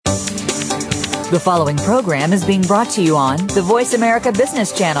The following program is being brought to you on the Voice America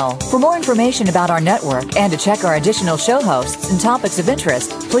Business Channel. For more information about our network and to check our additional show hosts and topics of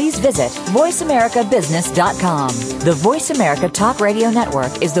interest, please visit voiceamericabusiness.com. The Voice America Talk Radio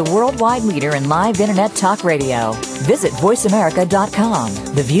Network is the worldwide leader in live Internet talk radio. Visit voiceamerica.com.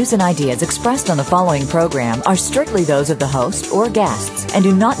 The views and ideas expressed on the following program are strictly those of the host or guests and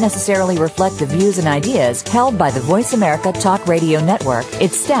do not necessarily reflect the views and ideas held by the Voice America Talk Radio Network,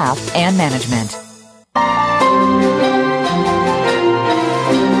 its staff, and management.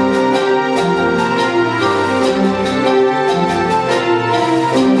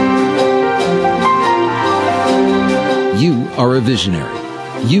 You are a visionary.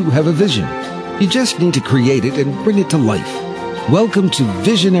 You have a vision. You just need to create it and bring it to life. Welcome to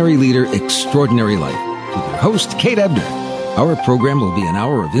Visionary Leader Extraordinary Life with your host, Kate Ebner. Our program will be an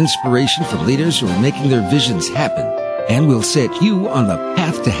hour of inspiration for leaders who are making their visions happen, and will set you on the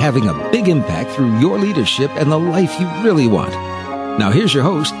path to having a big impact through your leadership and the life you really want. Now here's your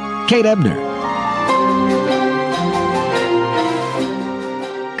host, Kate Ebner.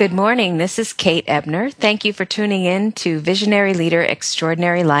 Good morning. This is Kate Ebner. Thank you for tuning in to Visionary Leader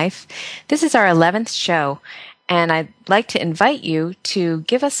Extraordinary Life. This is our 11th show, and I'd like to invite you to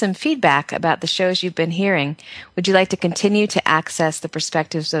give us some feedback about the shows you've been hearing. Would you like to continue to access the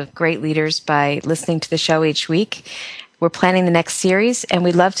perspectives of great leaders by listening to the show each week? We're planning the next series, and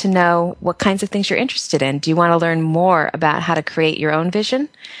we'd love to know what kinds of things you're interested in. Do you want to learn more about how to create your own vision?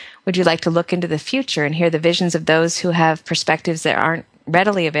 Would you like to look into the future and hear the visions of those who have perspectives that aren't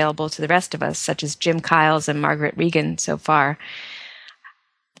readily available to the rest of us, such as Jim Kiles and Margaret Regan so far?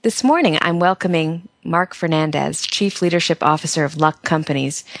 This morning, I'm welcoming Mark Fernandes, Chief Leadership Officer of Luck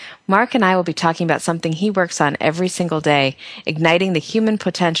Companies. Mark and I will be talking about something he works on every single day, igniting the human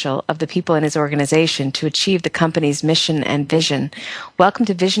potential of the people in his organization to achieve the company's mission and vision. Welcome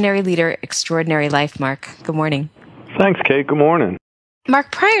to Visionary Leader Extraordinary Life, Mark. Good morning. Thanks, Kate. Good morning.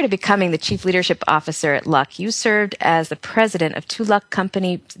 Mark, prior to becoming the Chief Leadership Officer at Luck, you served as the president of two Luck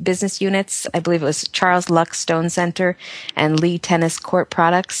Company business units. I believe it was Charles Luck Stone Center and Lee Tennis Court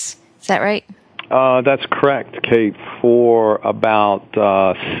Products. Is that right? That's correct, Kate. For about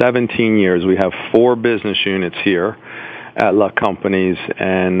 17 years, we have 4 business units here at Luck Companies,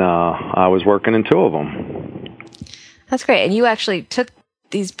 and I was working in 2 of them. That's great. And you actually took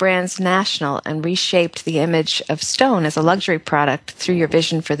these brands national and reshaped the image of stone as a luxury product through your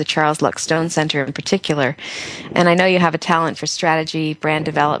vision for the Charles Luck Stone Center in particular. And I know you have a talent for strategy, brand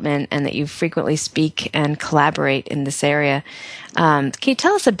development, and that you frequently speak and collaborate in this area. Can you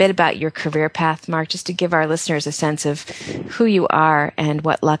tell us a bit about your career path, Mark, just to give our listeners a sense of who you are and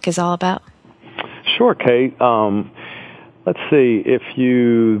what Luck is all about? Sure, Kate. Let's see.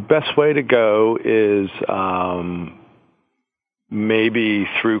 Best way to go is maybe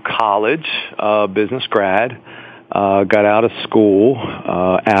through college, business grad, got out of school,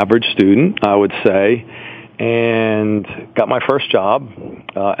 average student, I would say, and got my first job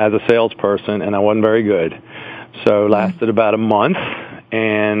as a salesperson, and I wasn't very good. So lasted about a month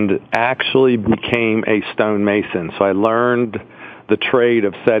and actually became a stonemason. So I learned the trade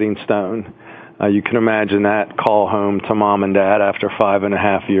of setting stone. You can imagine that call home to mom and dad after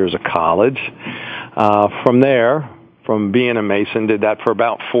 5.5 years of college. From being a mason, did that for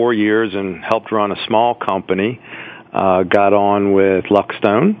about 4 years and helped run a small company. Got on with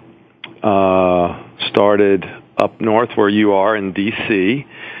Luckstone. Started up north where you are in D.C.,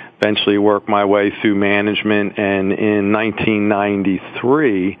 eventually worked my way through management, and in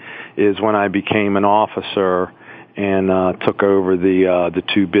 1993 is when I became an officer and took over the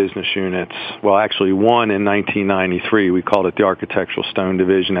 2 business units. Well, actually one in 1993. We called it the Architectural Stone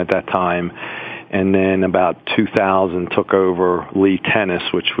Division at that time. And then about 2000 took over Lee Tennis,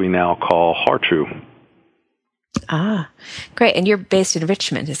 which we now call Hartrue. Ah, great. And you're based in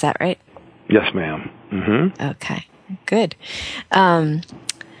Richmond, is that right? Yes, ma'am. Mm-hmm. Okay, good.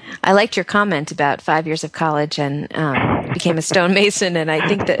 I liked your comment about 5 years of college and became a stonemason, and I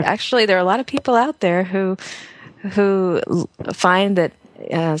think that actually there are a lot of people out there who find that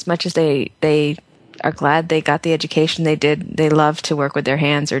as much as they are glad they got the education they did, they love to work with their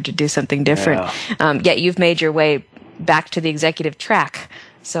hands or to do something different. Yeah. Yet you've made your way back to the executive track.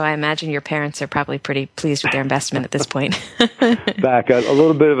 So I imagine your parents are probably pretty pleased with their investment at this point. Back a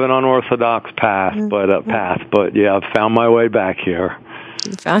little bit of an unorthodox path, but yeah, I've found my way back here.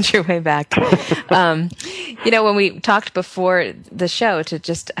 You found your way back. When we talked before the show to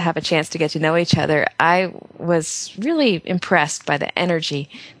just have a chance to get to know each other, I was really impressed by the energy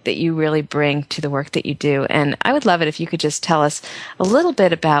that you really bring to the work that you do. And I would love it if you could just tell us a little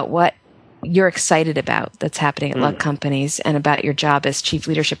bit about what you're excited about that's happening at Luck Companies and about your job as Chief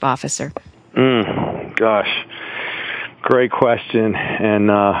Leadership Officer. Gosh, great question, and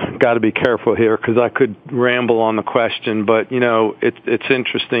got to be careful here because I could ramble on the question. But it's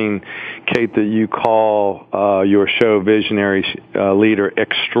interesting, Kate, that you call your show "Visionary Leader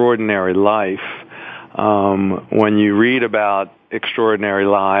Extraordinary Life." When you read about extraordinary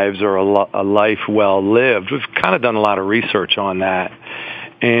lives or a life well lived, we've kind of done a lot of research on that.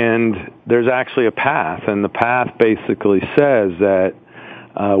 And there's actually a path, and the path basically says that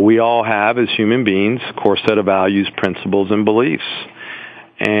we all have, as human beings, a core set of values, principles, and beliefs.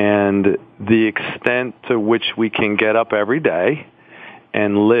 And the extent to which we can get up every day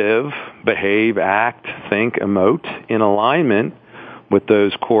and live, behave, act, think, emote in alignment with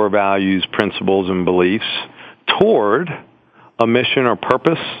those core values, principles, and beliefs toward a mission or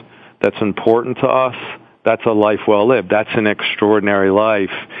purpose that's important to us, that's a life well lived. That's an extraordinary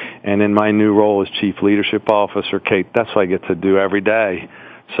life. And in my new role as Chief Leadership Officer, Kate, that's what I get to do every day.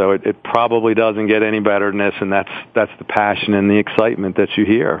 So it probably doesn't get any better than this, and that's the passion and the excitement that you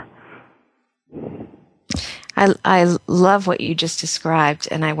hear. I love what you just described,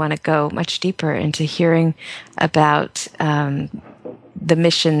 and I want to go much deeper into hearing about the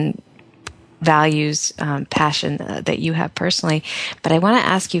mission, values, passion that you have personally. But I want to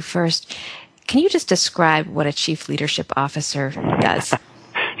ask you first, can you just describe what a Chief Leadership Officer does?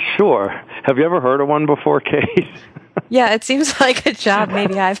 Sure. Have you ever heard of one before, Kate? Yeah, it seems like a job.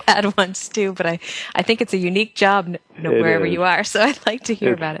 Maybe I've had once too, but I think it's a unique job wherever you are, so I'd like to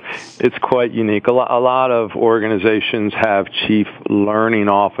hear about it. It's quite unique. A lot of organizations have chief learning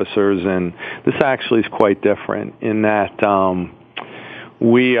officers, and this actually is quite different in that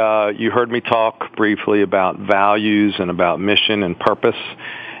you heard me talk briefly about values and about mission and purpose.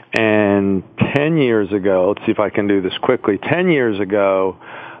 And 10 years ago, let's see if I can do this quickly,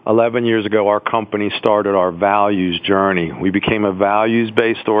 11 years ago, our company started our values journey. We became a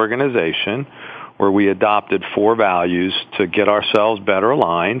values-based organization where we adopted 4 values to get ourselves better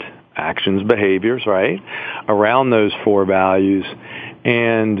aligned, actions, behaviors, right, around those 4 values.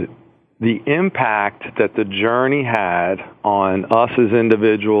 And the impact that the journey had on us as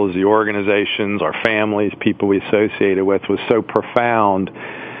individuals, the organizations, our families, people we associated with was so profound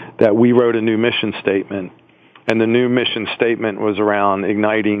that we wrote a new mission statement. And the new mission statement was around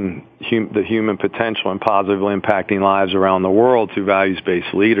igniting the human potential and positively impacting lives around the world through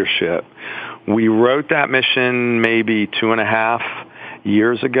values-based leadership. We wrote that mission maybe 2.5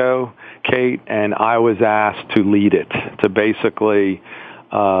 years ago, Kate, and I was asked to lead it, to basically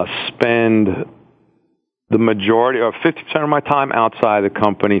spend the majority of 50% of my time outside the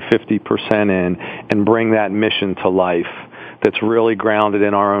company, 50% in, and bring that mission to life. That's really grounded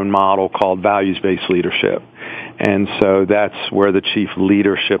in our own model called values-based leadership. And so that's where the Chief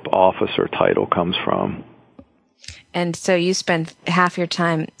Leadership Officer title comes from. And so you spend half your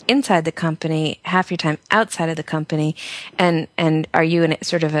time inside the company, half your time outside of the company, and are you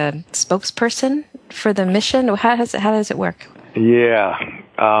sort of a spokesperson for the mission? How does it work? Yeah.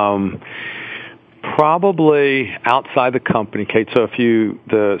 Probably outside the company, Kate. So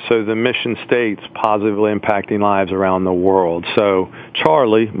the mission states positively impacting lives around the world. So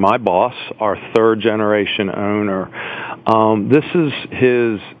Charlie, my boss, our 3rd generation owner, this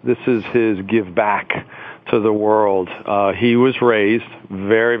is his give back to the world. He was raised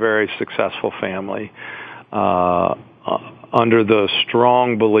very, very successful family, under the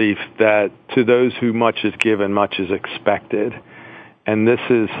strong belief that to those who much is given, much is expected. And this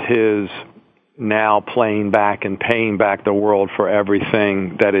is his now playing back and paying back the world for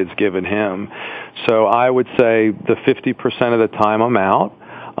everything that it's given him. So I would say the 50% of the time I'm out,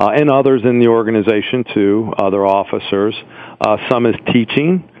 and others in the organization too, other officers. Some is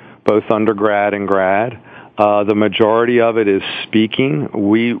teaching, both undergrad and grad. The majority of it is speaking.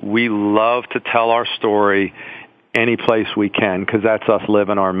 We love to tell our story any place we can because that's us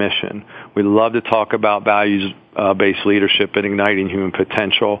living our mission. We love to talk about values-based leadership and igniting human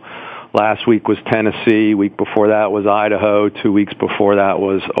potential. Last week was Tennessee. Week before that was Idaho. 2 weeks before that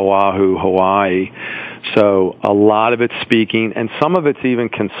was Oahu, Hawaii. So a lot of it's speaking, and some of it's even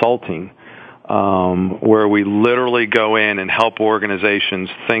consulting, where we literally go in and help organizations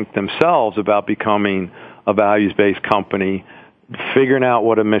think themselves about becoming a values-based company, figuring out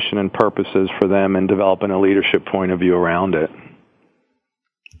what a mission and purpose is for them, and developing a leadership point of view around it.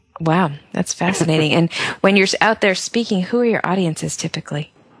 Wow, that's fascinating. And when you're out there speaking, who are your audiences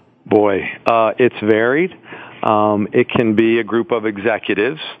typically? Boy, it's varied. It can be a group of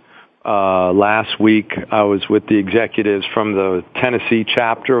executives. Last week, I was with the executives from the Tennessee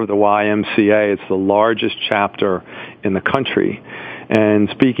chapter of the YMCA. It's the largest chapter in the country. And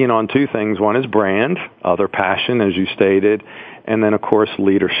speaking on 2 things. One is brand, other passion, as you stated, and then, of course,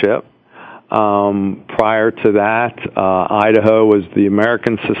 leadership. Prior to that, Idaho was the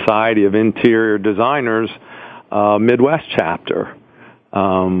American Society of Interior Designers Midwest chapter.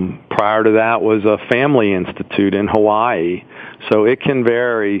 Prior to that was a family institute in Hawaii. So it can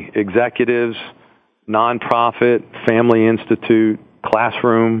vary. Executives, nonprofit, family institute,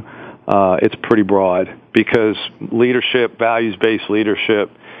 classroom, it's pretty broad because leadership, values-based leadership,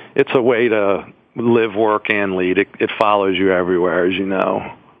 it's a way to live, work, and lead. It follows you everywhere, as you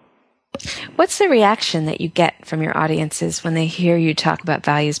know. What's the reaction that you get from your audiences when they hear you talk about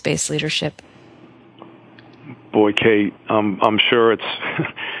values-based leadership? Boy, Kate, I'm sure it's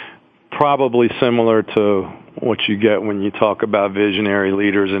probably similar to what you get when you talk about visionary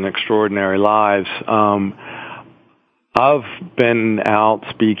leaders and extraordinary lives. I've been out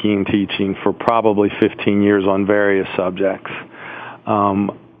speaking, teaching for probably 15 years on various subjects.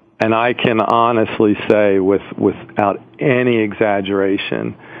 And I can honestly say without any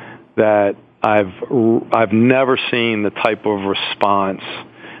exaggeration that I've never seen the type of response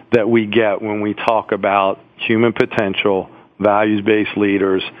that we get when we talk about human potential, values-based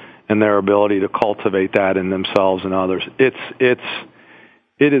leaders, and their ability to cultivate that in themselves and others. It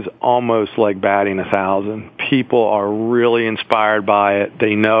is almost like batting 1,000. People are really inspired by it.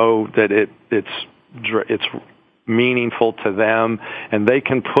 They know that it's meaningful to them, and they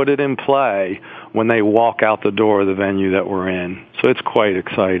can put it in play when they walk out the door of the venue that we're in. So it's quite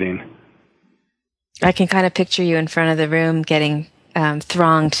exciting. I can kind of picture you in front of the room getting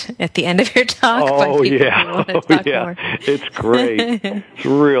thronged at the end of your talk. Oh, yeah. More. It's great. It's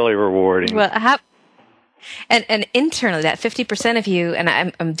really rewarding. Well, and internally, that 50% of you, and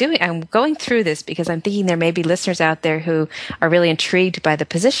I'm going through this because I'm thinking there may be listeners out there who are really intrigued by the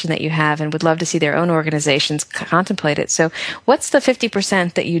position that you have and would love to see their own organizations contemplate it. So what's the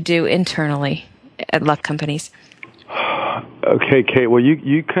 50% that you do internally at Luck Companies? Okay, Kate. Well,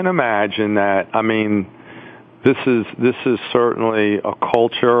 you can imagine that. I mean, this is certainly a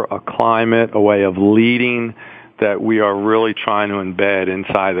culture, a climate, a way of leading that we are really trying to embed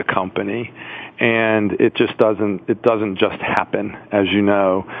inside the company. And it doesn't just happen, as you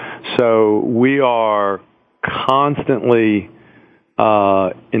know. So we are constantly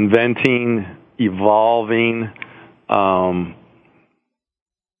inventing, evolving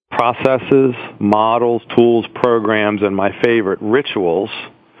processes, models, tools, programs, and my favorite, rituals,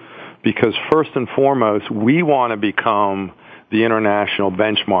 because first and foremost, we want to become the international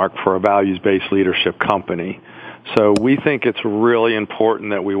benchmark for a values-based leadership company. So we think it's really important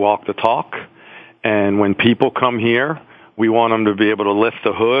that we walk the talk. And when people come here, we want them to be able to lift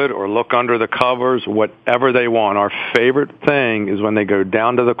the hood or look under the covers, whatever they want. Our favorite thing is when they go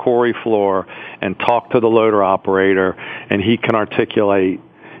down to the quarry floor and talk to the loader operator, and he can articulate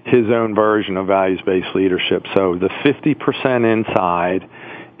his own version of values-based leadership. So the 50% inside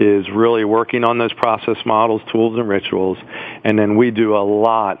is really working on those process models, tools, and rituals. And then we do a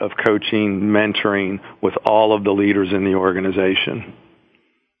lot of coaching, mentoring with all of the leaders in the organization.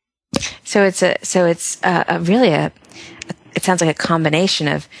 So it sounds like a combination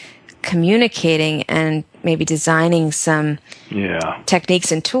of communicating and maybe designing some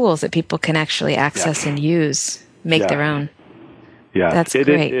techniques and tools that people can actually access and use, make their own. Yeah, that's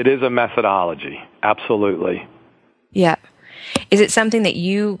great. It is a methodology, absolutely. Yeah. Is it something that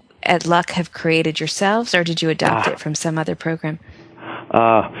you at Luck have created yourselves, or did you adopt it from some other program?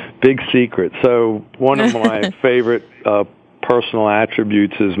 Big secret. So one of my favorite personal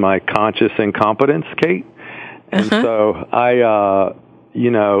attributes is my conscious incompetence, Kate. And so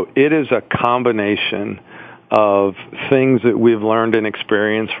it is a combination of things that we've learned and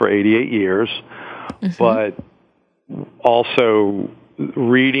experienced for 88 years, but also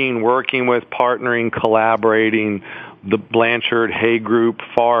reading, working with, partnering, collaborating, the Blanchard, Hay Group,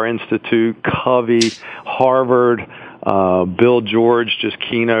 Farr Institute, Covey, Harvard, Bill George just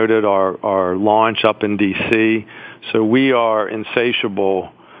keynoted our launch up in D.C., so we are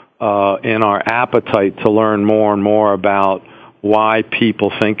insatiable in our appetite to learn more and more about why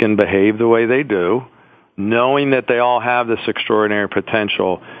people think and behave the way they do, knowing that they all have this extraordinary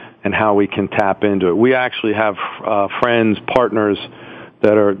potential and how we can tap into it. We actually have friends, partners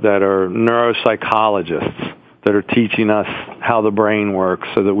that are neuropsychologists that are teaching us how the brain works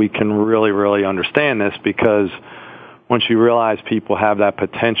so that we can really, really understand this, because once you realize people have that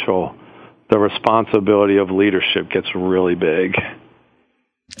potential, the responsibility of leadership gets really big.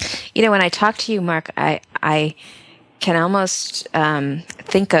 You know, when I talk to you, Mark, I can almost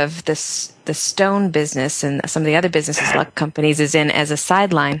think of the stone business and some of the other businesses Luck Companies is in as a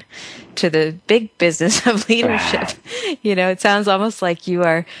sideline to the big business of leadership. You know, it sounds almost like you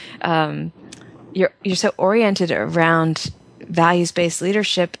are you're so oriented around values-based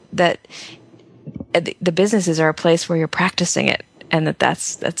leadership that the businesses are a place where you're practicing it, and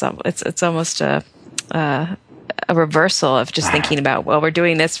it's almost a reversal of just thinking about, well, we're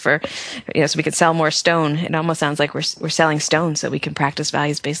doing this for, so we can sell more stone. It almost sounds like we're selling stone so we can practice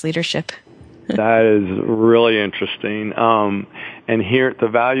values-based leadership. That is really interesting. And here, the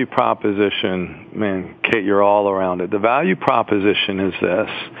value proposition, man, Kate, you're all around it. The value proposition is this.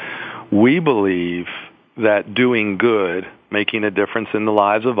 We believe that doing good, making a difference in the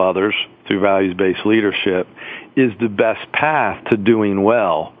lives of others through values-based leadership, is the best path to doing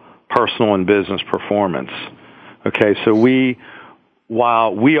well, personal and business performance. Okay, so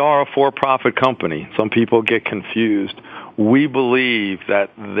while we are a for-profit company, some people get confused, we believe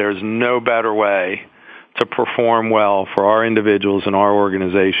that there's no better way to perform well for our individuals and our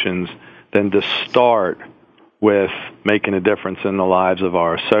organizations than to start with making a difference in the lives of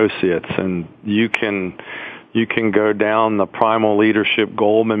our associates. And you can go down the primal leadership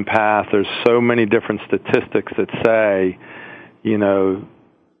Goldman path. There's so many different statistics that say, the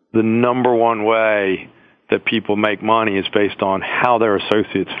number one way that people make money is based on how their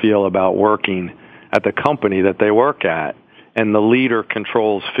associates feel about working at the company that they work at. And the leader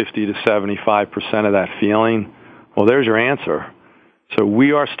controls 50 to 75% of that feeling. Well, there's your answer. So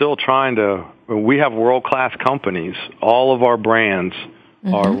we are still we have world-class companies. All of our brands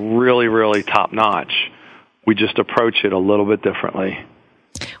are really, really top-notch. We just approach it a little bit differently.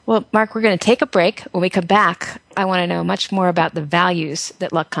 Well, Mark, we're going to take a break. When we come back, I want to know much more about the values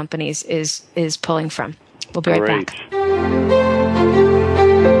that Luck Companies is pulling from. We'll be right back.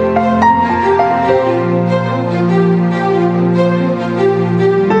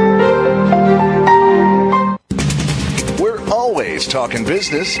 Always talking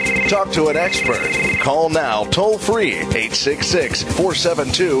business. Talk to an expert. Call now toll free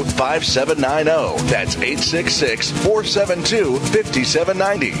 866-472-5790. That's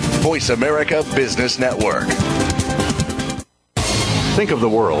 866-472-5790. Voice America Business Network. Think of the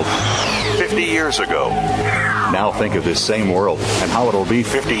world 50 years ago. Now think of this same world and how it'll be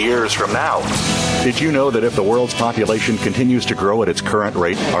 50 years from now. Did you know that if the world's population continues to grow at its current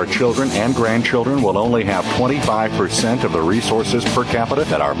rate, our children and grandchildren will only have 25% of the resources per capita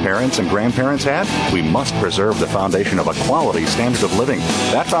that our parents and grandparents had? We must preserve the foundation of a quality standard of living.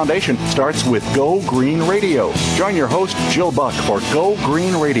 That foundation starts with Go Green Radio. Join your host, Jill Buck, for Go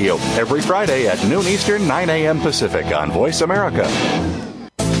Green Radio every Friday at noon Eastern, 9 a.m. Pacific on Voice America.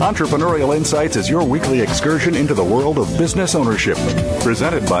 Entrepreneurial Insights is your weekly excursion into the world of business ownership.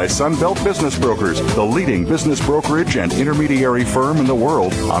 Presented by Sunbelt Business Brokers, the leading business brokerage and intermediary firm in the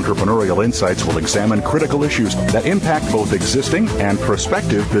world, Entrepreneurial Insights will examine critical issues that impact both existing and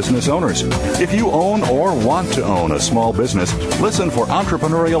prospective business owners. If you own or want to own a small business, listen for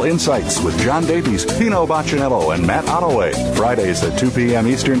Entrepreneurial Insights with John Davies, Pino Baccinello, and Matt Ottaway. Fridays at 2 p.m.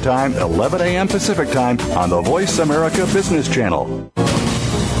 Eastern Time, 11 a.m. Pacific Time on the Voice America Business Channel.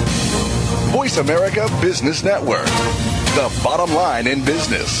 Voice America Business Network, the bottom line in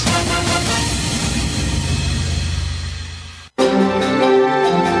business.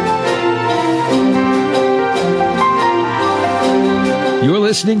 You're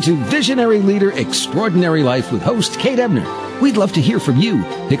listening to Visionary Leader Extraordinary Life with host Kate Ebner. We'd love to hear from you.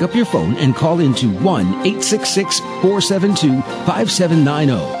 Pick up your phone and call into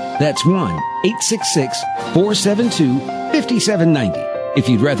 1-866-472-5790. That's 1-866-472-5790. If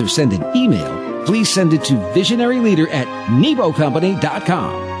you'd rather send an email, please send it to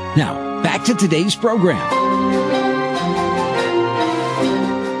visionaryleader@nebocompany.com. Now, back to today's program.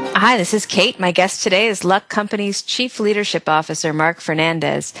 Hi, this is Kate. My guest today is Luck Company's Chief Leadership Officer, Mark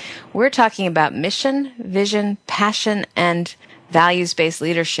Fernandes. We're talking about mission, vision, passion, and values-based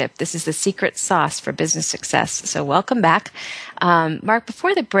leadership. This is the secret sauce for business success. So welcome back. Mark,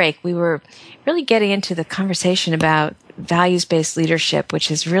 before the break, we were really getting into the conversation about values-based leadership, which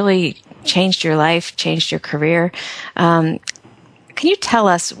has really changed your life, changed your career. Can you tell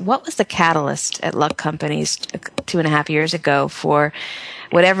us what was the catalyst at Luck Companies 2.5 years ago for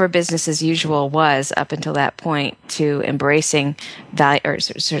whatever business as usual was up until that point to embracing value, or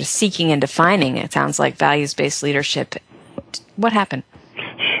sort of seeking and defining, it sounds like, values-based leadership? What happened?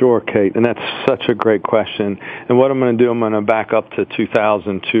 Sure, Kate, and that's such a great question. And what I'm going to do, I'm going to back up to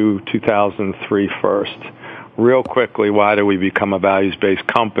 2002, 2003 first. Real quickly, why do we become a values-based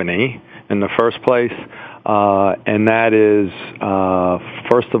company in the first place? And that is,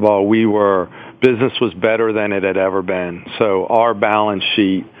 first of all, business was better than it had ever been. So our balance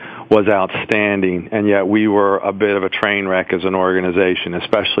sheet was outstanding, and yet we were a bit of a train wreck as an organization,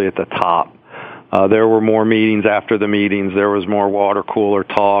 especially at the top. There were more meetings after the meetings. There was more water cooler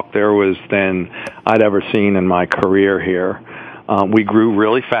talk than I'd ever seen in my career here. We grew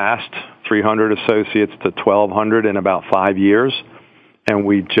really fast 300 associates to 1,200 in about 5 years, and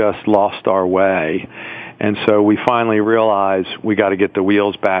we just lost our way. And so we finally realized we got to get the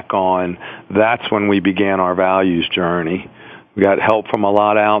wheels back on. That's when we began our values journey. We got help from a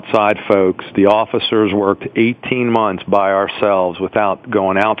lot of outside folks. The officers worked 18 months by ourselves without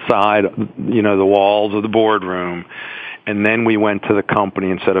going outside, the walls of the boardroom. And then we went to the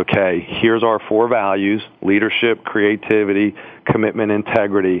company and said, okay, here's our 4 values: leadership, creativity, commitment,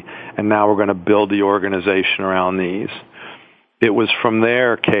 integrity. And now we're going to build the organization around these. It was from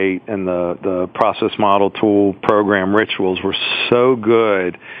there, Kate, and the process model tool program rituals were so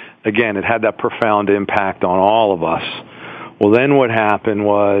good. Again, it had that profound impact on all of us. Well, then what happened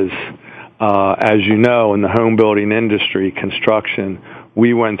was, as you know, in the home building industry, construction,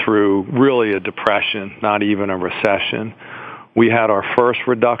 we went through really a depression, not even a recession. We had our first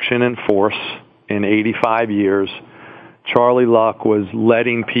reduction in force in 85 years. Charlie Luck was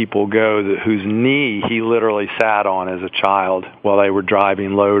letting people go whose knee he literally sat on as a child while they were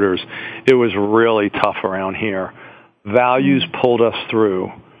driving loaders. It was really tough around here. Values pulled us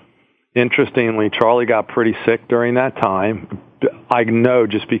through. Interestingly, Charlie got pretty sick during that time. I know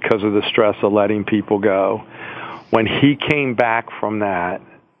just because of the stress of letting people go. When he came back from that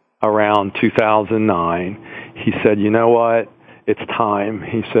around 2009, he said, you know what? It's time.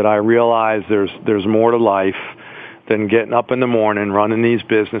 He said, I realize there's more to life than getting up in the morning, running these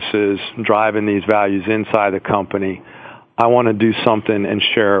businesses, driving these values inside the company. I want to do something and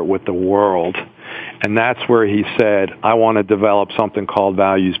share it with the world. And that's where he said, I want to develop something called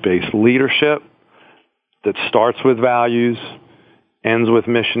values-based leadership that starts with values, ends with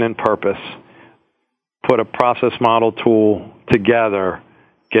mission and purpose. Put a process model tool together,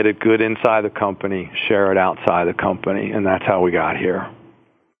 get it good inside the company, share it outside the company, and that's how we got here.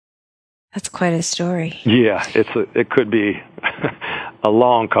 That's quite a story. Yeah, it could be a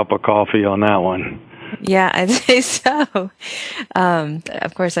long cup of coffee on that one. Yeah, I'd say so.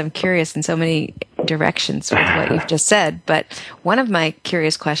 Of course, I'm curious in so many directions with what you've just said, but one of my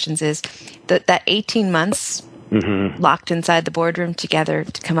curious questions is that 18 months locked inside the boardroom together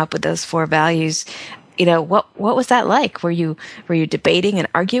to come up with those 4 values. What was that like? Were you debating and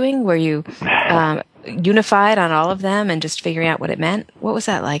arguing? Were you unified on all of them and just figuring out what it meant? What was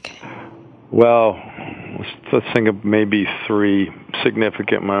that like? Well, let's think of maybe 3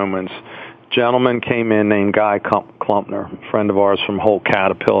 significant moments. Gentleman came in named Guy Klumpner, a friend of ours from Holt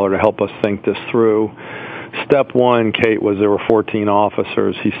Caterpillar, to help us think this through. Step 1, Kate, was there were 14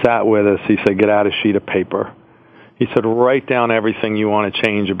 officers. He sat with us. He said, get out a sheet of paper. He said, write down everything you want to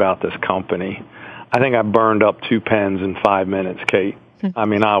change about this company. I think I burned up 2 pens in 5 minutes, Kate. I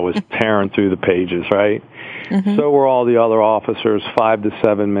mean, I was tearing through the pages, right? Mm-hmm. So were all the other officers. 5 to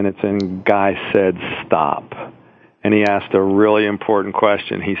 7 minutes in, Guy said, stop. And he asked a really important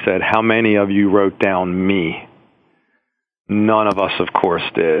question. He said, how many of you wrote down me? None of us, of course,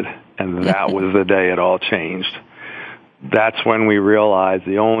 did. And that was the day it all changed. That's when we realized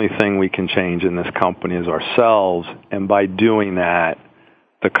the only thing we can change in this company is ourselves. And by doing that,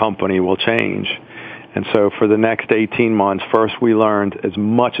 the company will change. And so for the next 18 months, first we learned as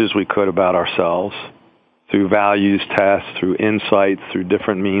much as we could about ourselves through values tests, through insights, through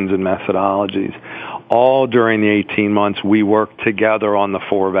different means and methodologies. All during the 18 months, we worked together on the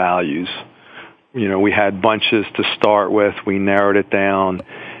 4 values. We had bunches to start with. We narrowed it down.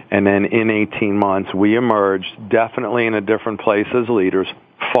 And then in 18 months, we emerged definitely in a different place as leaders,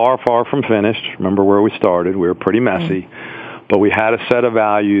 far, far from finished. Remember where we started. We were pretty messy. But we had a set of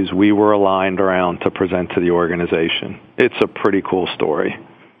values we were aligned around to present to the organization. It's a pretty cool story.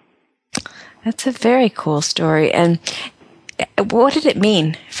 That's a very cool story. And what did it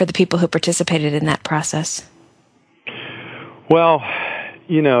mean for the people who participated in that process? Well,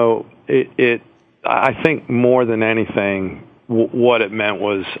 I think more than anything, what it meant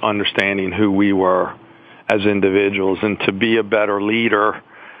was understanding who we were as individuals. And to be a better leader,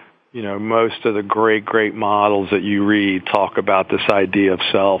 most of the great models that you read talk about this idea of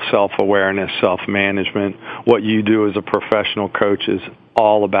self-awareness, self-management. What you do as a professional coach is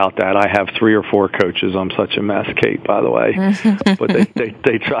all about that. I have 3 or 4 coaches. I'm such a mess, Kate, by the way. But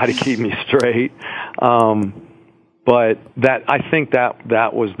they try to keep me straight. But I think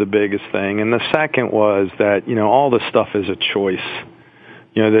that was the biggest thing. And the second was that, all this stuff is a choice.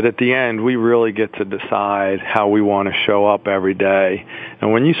 That at the end, we really get to decide how we want to show up every day.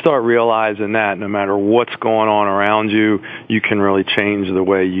 And when you start realizing that, no matter what's going on around you, you can really change the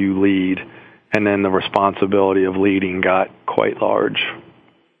way you lead. And then the responsibility of leading got quite large.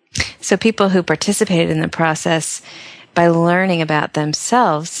 So people who participated in the process, by learning about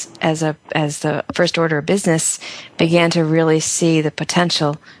themselves as the first order of business, began to really see the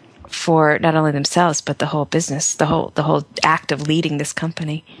potential for not only themselves but the whole business, the whole act of leading this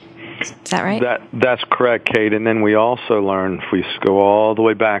company. Is that right? That's correct, Kate. And then we also learn, if we go all the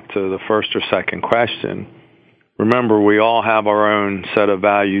way back to the first or second question, remember, we all have our own set of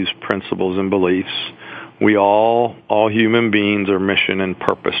values, principles, and beliefs. We all human beings are mission and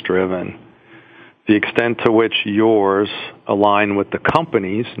purpose driven. The extent to which yours align with the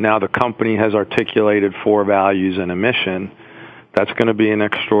company's, now the company has articulated 4 values and a mission, that's going to be an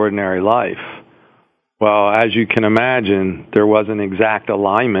extraordinary life. Well, as you can imagine, there wasn't exact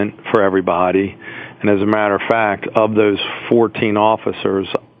alignment for everybody. And as a matter of fact, of those 14 officers,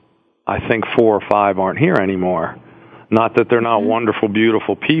 I think 4 or 5 aren't here anymore. Not that they're not wonderful,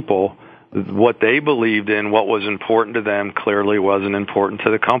 beautiful people. What they believed in, what was important to them, clearly wasn't important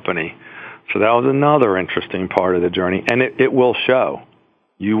to the company. So that was another interesting part of the journey. And it will show.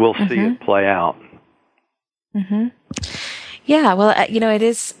 You will see it play out. Mm-hmm. Yeah, well, it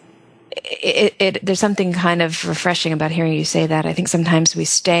is... there's something kind of refreshing about hearing you say that. I think sometimes we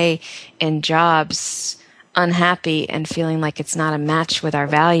stay in jobs unhappy and feeling like it's not a match with our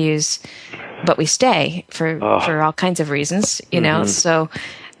values, but we stay for all kinds of reasons, you know. So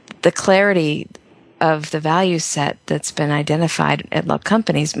the clarity of the value set that's been identified at Luck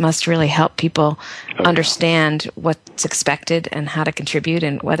companies must really help people understand what's expected and how to contribute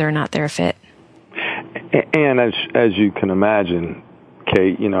and whether or not they're a fit. And as you can imagine,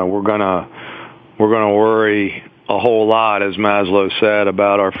 Kate, you know, we're gonna worry a whole lot, as Maslow said,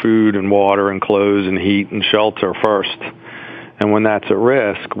 about our food and water and clothes and heat and shelter first. And when that's at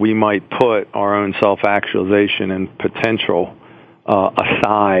risk, we might put our own self-actualization and potential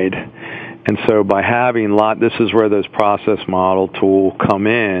aside. And so by having this is where those process model tool come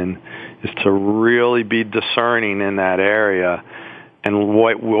in, is to really be discerning in that area. And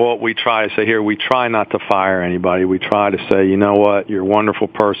what we try to say here, we try not to fire anybody. We try to say, you know what, you're a wonderful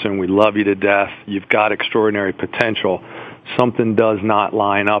person. We love you to death. You've got extraordinary potential. Something does not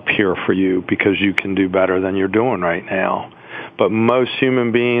line up here for you because you can do better than you're doing right now. But most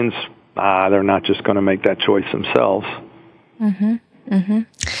human beings, they're not just going to make that choice themselves. Mm-hmm. Mm-hmm.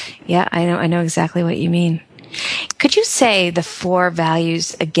 Yeah, I know exactly what you mean. Could you say the 4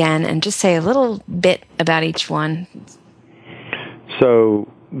 values again and just say a little bit about each one? So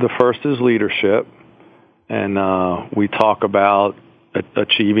the first is leadership, and we talk about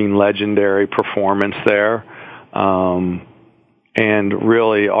achieving legendary performance there. And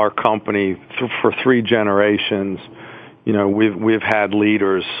really, our company, for 3 generations, you know, we've had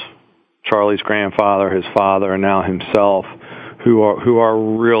leaders, Charlie's grandfather, his father, and now himself, who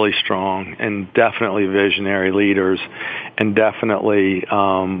are really strong and definitely visionary leaders, and definitely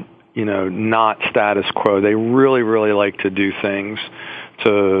not status quo. They really, really like to do things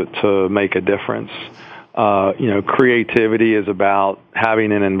to make a difference. Creativity is about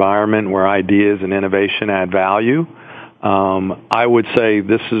having an environment where ideas and innovation add value. I would say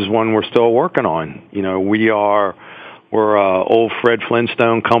this is one we're still working on. You know, we're a old Fred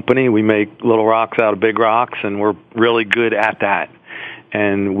Flintstone company. We make little rocks out of big rocks, and we're really good at that.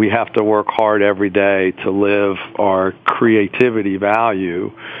 And we have to work hard every day to live our creativity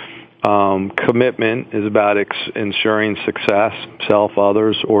value. Commitment is about ensuring success, self,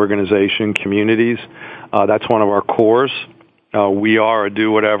 others, organization, communities. That's one of our cores. We are a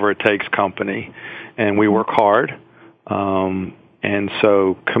do-whatever-it-takes company, and we work hard. And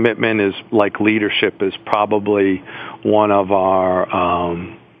so commitment is, like leadership, is probably one of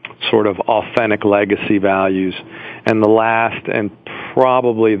our sort of authentic legacy values. And the last and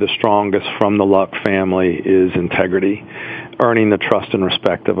probably the strongest from the Luck family is integrity, earning the trust and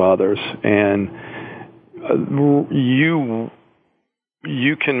respect of others. And you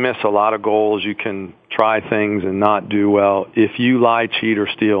can miss a lot of goals. You can try things and not do well. If you lie, cheat, or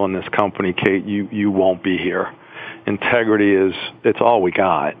steal in this company, Kate, you won't be here. Integrity it's all we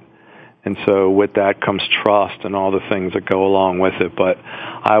got. And so with that comes trust and all the things that go along with it. But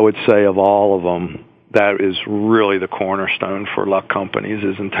I would say of all of them, that is really the cornerstone for Luck companies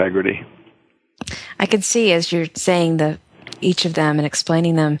is integrity. I can see as you're saying each of them and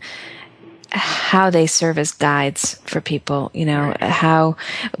explaining them, how they serve as guides for people. You know,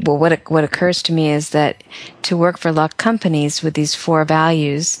 what occurs to me is that to work for Luck companies with these 4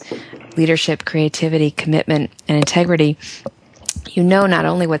 values, leadership, creativity, commitment, and integrity, you know not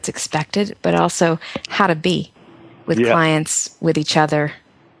only what's expected, but also how to be with clients, with each other,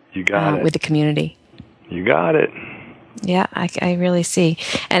 you got it. With the community. You got it. Yeah, I really see.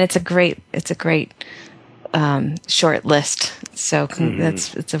 And it's a great short list. So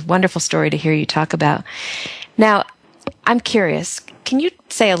it's a wonderful story to hear you talk about. Now, I'm curious, can you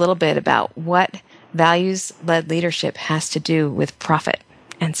say a little bit about what values-led leadership has to do with profit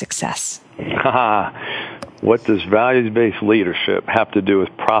and success? What does values-based leadership have to do with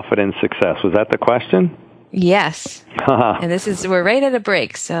profit and success? Was that the question? Yes. And we're right at a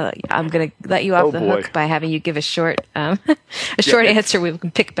break, so I'm going to let you off the hook by having you give a short answer we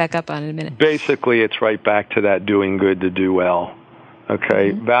can pick back up on in a minute. Basically, it's right back to that doing good to do well.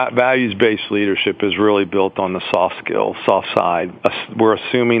 Okay, values-based leadership is really built on the soft side. We're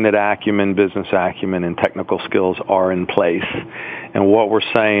assuming that business acumen, and technical skills are in place. And what we're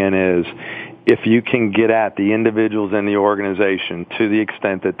saying is, if you can get at the individuals in the organization to the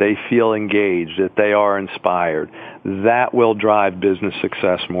extent that they feel engaged, that they are inspired, that will drive business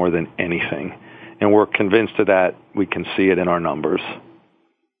success more than anything. And we're convinced of that. We can see it in our numbers.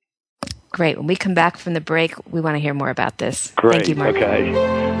 Great. When we come back from the break, we want to hear more about this. Great. Thank you, Mark. Okay.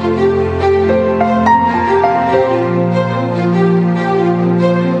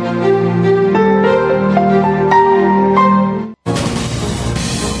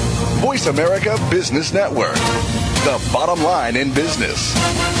 Voice America Business Network, the bottom line in business.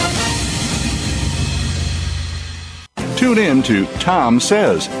 Tune in to Tom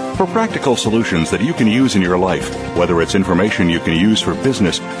Says for practical solutions that you can use in your life. Whether it's information you can use for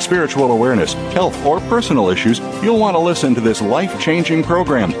business, spiritual awareness, health, or personal issues, you'll want to listen to this life-changing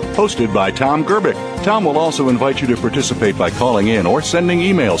program hosted by Tom Gerbic. Tom will also invite you to participate by calling in or sending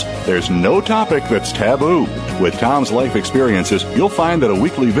emails. There's no topic that's taboo. With Tom's life experiences, you'll find that a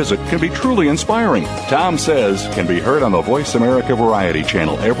weekly visit can be truly inspiring. Tom Says can be heard on the Voice America Variety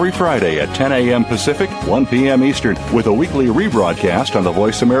Channel every Friday at 10 a.m. Pacific, 1 p.m. Eastern, with a weekly rebroadcast on the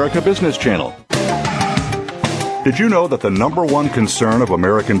Voice America Business Channel. Did you know that the number one concern of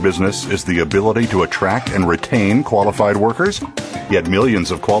American business is the ability to attract and retain qualified workers? Yet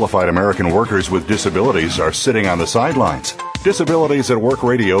millions of qualified American workers with disabilities are sitting on the sidelines. Disabilities at Work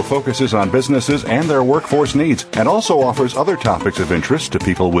Radio focuses on businesses and their workforce needs and also offers other topics of interest to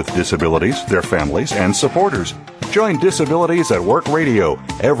people with disabilities, their families, and supporters. Join Disabilities at Work Radio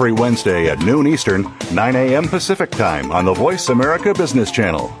every Wednesday at noon Eastern, 9 a.m. Pacific Time on the Voice America Business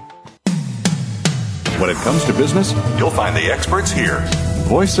Channel. When it comes to business, you'll find the experts here.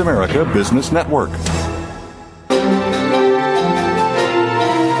 Voice America Business Network.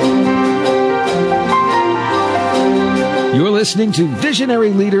 You're listening to Visionary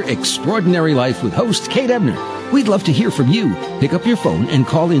Leader Extraordinary Life with host Kate Ebner. We'd love to hear from you. Pick up your phone and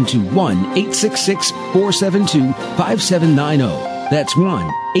call into 1-866-472-5790. That's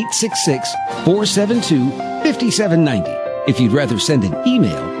 1-866-472-5790. If you'd rather send an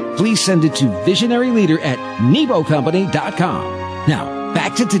email, please send it to visionaryleader@nebocompany.com. Now,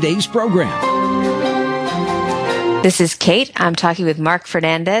 back to today's program. This is Kate. I'm talking with Mark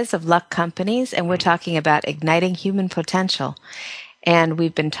Fernandes of Luck Companies, and we're talking about igniting human potential. And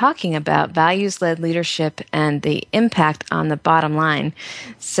we've been talking about values-led leadership and the impact on the bottom line.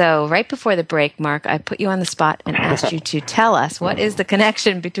 So right before the break, Mark, I put you on the spot and asked you to tell us what is the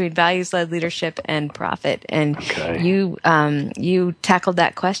connection between values-led leadership and profit. And you tackled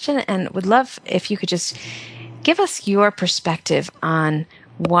that question, and would love if you could just give us your perspective on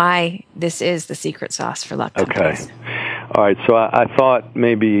why this is the secret sauce for Luck Companies. Okay. All right. So I thought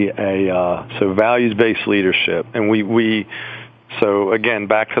maybe so values-based leadership, and So again,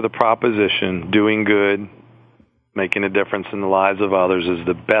 back to the proposition, doing good, making a difference in the lives of others is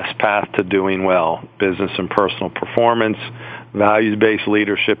the best path to doing well. Business and personal performance, values-based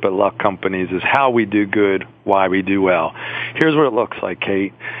leadership at Luck Companies is how we do good, why we do well. Here's what it looks like,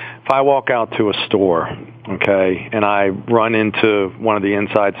 Kate. If I walk out to a store, okay, and I run into one of the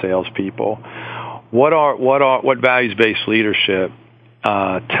inside salespeople, what values-based leadership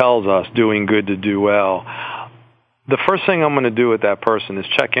tells us doing good to do well? The first thing I'm going to do with that person is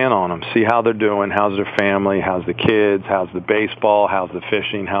check in on them, see how they're doing, how's their family, how's the kids, how's the baseball, how's the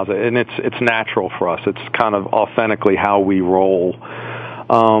fishing, and it's natural for us. It's kind of authentically how we roll.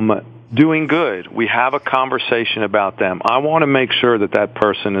 Doing good. We have a conversation about them. I want to make sure that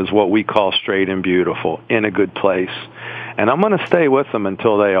person is what we call straight and beautiful, in a good place. And I'm going to stay with them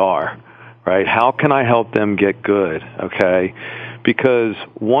until they are, right? How can I help them get good, okay? Because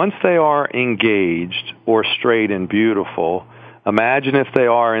once they are engaged or straight and beautiful, imagine if they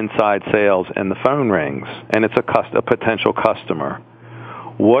are inside sales and the phone rings and it's a potential customer.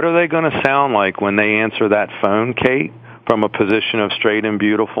 What are they going to sound like when they answer that phone, Kate, from a position of straight and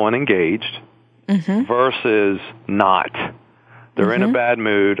beautiful and engaged versus not? They're in a bad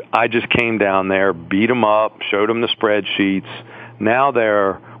mood. I just came down there, beat them up, showed them the spreadsheets. Now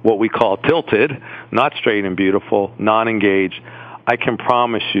they're what we call tilted, not straight and beautiful, non-engaged. I can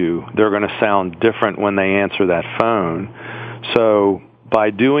promise you they're going to sound different when they answer that phone. So by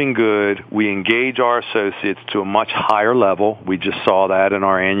doing good, we engage our associates to a much higher level. We just saw that in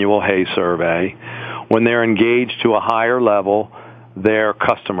our annual Hay survey. When they're engaged to a higher level, their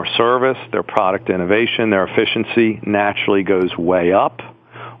customer service, their product innovation, their efficiency naturally goes way up.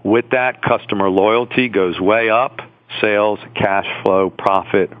 With that, customer loyalty goes way up. Sales, cash flow,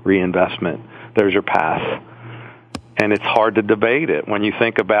 profit, reinvestment. There's your path. And it's hard to debate it when you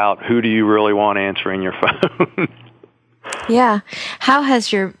think about who do you really want answering your phone. Yeah. How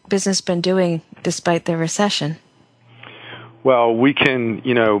has your business been doing despite the recession? Well, we can,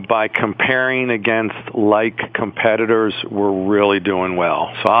 by comparing against like competitors, we're really doing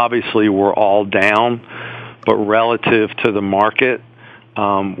well. So obviously we're all down, but relative to the market,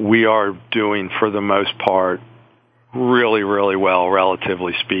 we are doing, for the most part, really, really well,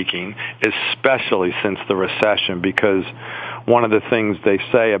 relatively speaking, especially since the recession, because one of the things they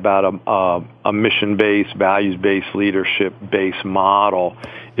say about a mission-based, values-based, leadership-based model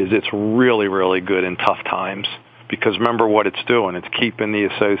is it's really, really good in tough times. Because remember what it's doing. It's keeping the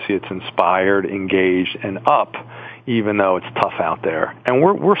associates inspired, engaged, and up, even though it's tough out there. And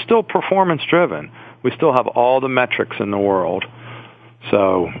we're still performance-driven. We still have all the metrics in the world.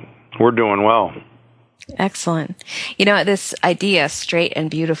 So we're doing well. Excellent. This idea, straight and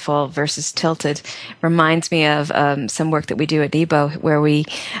beautiful versus tilted, reminds me of some work that we do at Nebo, where we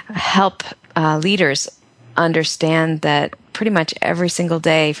help leaders understand that pretty much every single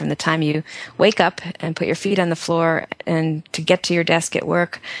day, from the time you wake up and put your feet on the floor and to get to your desk at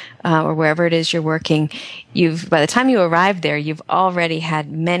work or wherever it is you're working, by the time you arrive there, you've already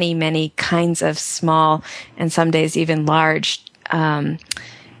had many, many kinds of small and some days even large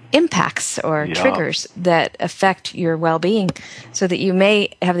impacts or triggers that affect your well-being, so that you may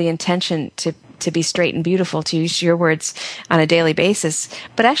have the intention to be straight and beautiful, to use your words, on a daily basis.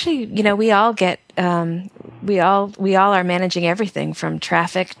 But actually, we all are managing everything from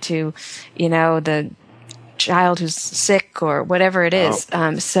traffic to, the child who's sick or whatever it is.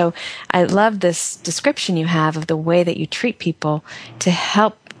 So I love this description you have of the way that you treat people to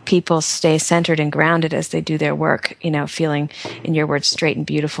help people stay centered and grounded as they do their work, feeling, in your words, straight and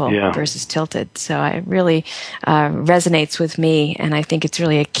beautiful versus tilted. So it really resonates with me, and I think it's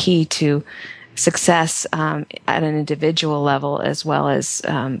really a key to success at an individual level, as well as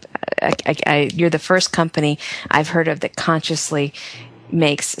you're the first company I've heard of that consciously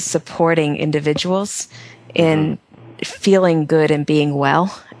makes supporting individuals in feeling good and being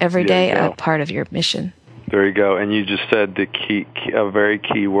well every day a part of your mission. There you go. And you just said a very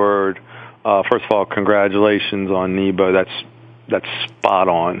key word. First of all, congratulations on Nebo. That's spot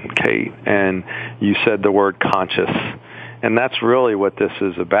on, Kate. And you said the word conscious. And that's really what this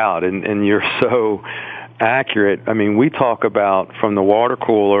is about. And you're so accurate. I mean, we talk about from the water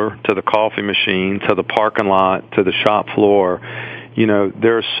cooler to the coffee machine to the parking lot to the shop floor.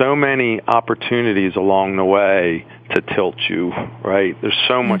 There are so many opportunities along the way to tilt you, right? There's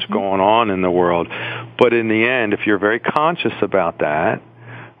so much going on in the world. But in the end, if you're very conscious about that,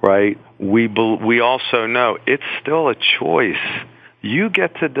 right, we also know it's still a choice. You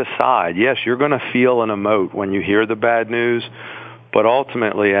get to decide. Yes, you're going to feel and emote when you hear the bad news, but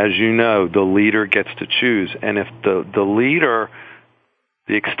ultimately, as you know, the leader gets to choose. And if the leader,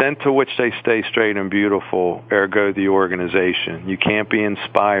 the extent to which they stay straight and beautiful, ergo the organization, you can't be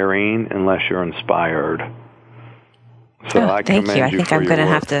inspiring unless you're inspired. So I thank you. I think I'm going to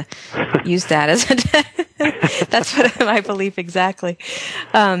have to use that as that's what my belief exactly.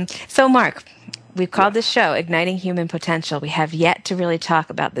 So Mark, we've called this show Igniting Human Potential. We have yet to really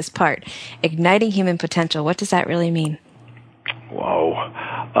talk about this part. Igniting human potential. What does that really mean? Whoa.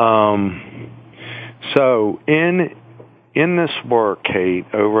 So in this work, Kate,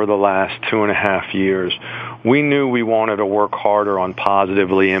 over the last 2.5 years, we knew we wanted to work harder on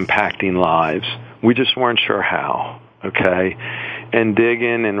positively impacting lives. We just weren't sure how. Okay, and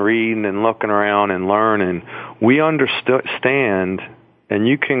digging and reading and looking around and learning, we understand, and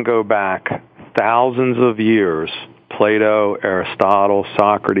you can go back thousands of years, Plato, Aristotle,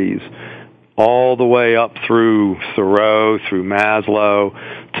 Socrates, all the way up through Thoreau, through Maslow,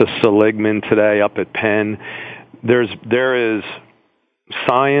 to Seligman today up at Penn. There is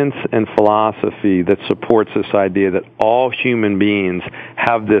science and philosophy that supports this idea that all human beings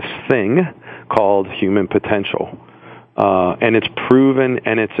have this thing called human potential. And it's proven,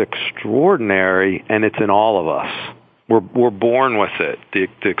 and it's extraordinary, and it's in all of us. We're born with it, the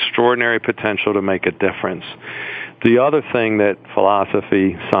extraordinary potential to make a difference. The other thing that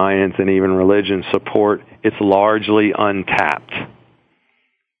philosophy, science, and even religion support, it's largely untapped.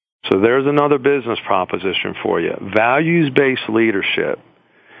 So there's another business proposition for you. Values-based leadership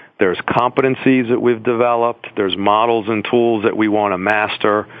There's competencies that we've developed. There's models and tools that we want to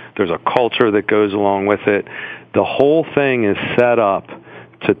master. There's a culture that goes along with it. The whole thing is set up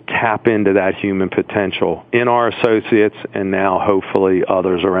to tap into that human potential in our associates and now hopefully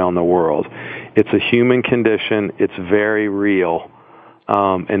others around the world. It's a human condition. It's very real.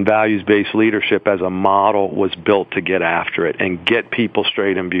 And values-based leadership as a model was built to get after it and get people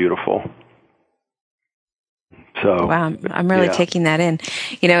straight and beautiful. So, wow, I'm really taking that in.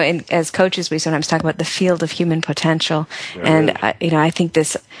 You know, and as coaches, we sometimes talk about the field of human potential. And, I think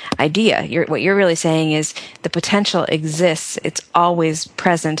this idea, what you're really saying is the potential exists. It's always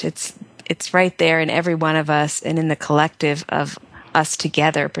present. It's right there in every one of us and in the collective of us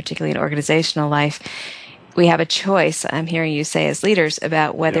together, particularly in organizational life. We have a choice, I'm hearing you say as leaders,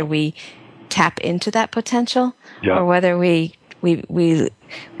 about whether we tap into that potential or whether we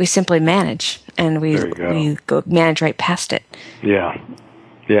simply manage and we go manage right past it. Yeah.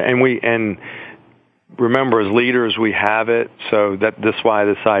 And remember, as leaders, we have it. So that's why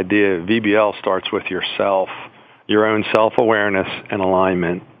this idea of VBL starts with yourself, your own self-awareness and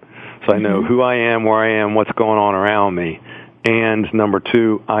alignment. So I know who I am, where I am, what's going on around me. And number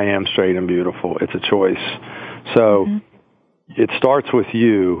two, I am straight and beautiful. It's a choice. So it starts with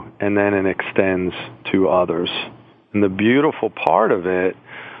you, and then it extends to others. And the beautiful part of it,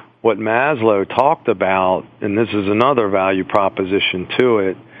 what Maslow talked about, and this is another value proposition to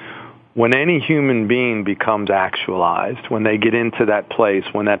it, when any human being becomes actualized, when they get into that place,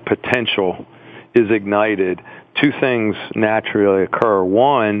 when that potential is ignited, two things naturally occur.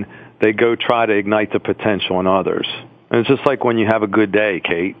 One, they go try to ignite the potential in others. And it's just like when you have a good day,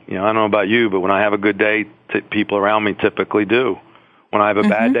 Kate. You know, I don't know about you, but when I have a good day, people around me typically do. When I have a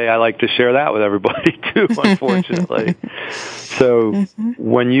bad day, I like to share that with everybody too, unfortunately. So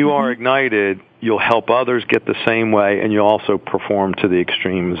when you are ignited, you'll help others get the same way, and you'll also perform to the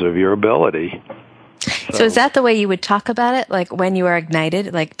extremes of your ability. So is that the way you would talk about it? Like when you are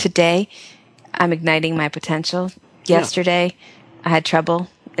ignited, like today, I'm igniting my potential. Yesterday, I had trouble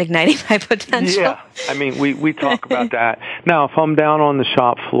igniting my potential. Yeah, I mean, we talk about that. Now, if I'm down on the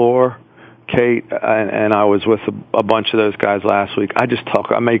shop floor, Kate, and I was with a bunch of those guys last week, I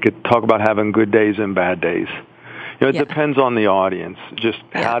make it talk about having good days and bad days. You know, it depends on the audience. Just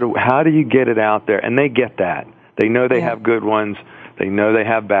how do you get it out there? And they get that. They know they have good ones. They know they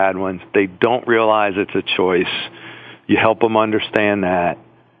have bad ones. They don't realize it's a choice. You help them understand that.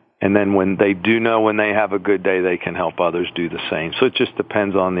 And then when they do know when they have a good day, they can help others do the same. So it just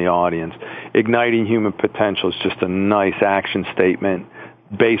depends on the audience. Igniting human potential is just a nice action statement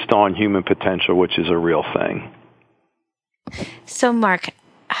based on human potential, which is a real thing. So, Mark,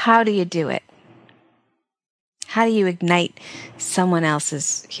 how do you do it? How do you ignite someone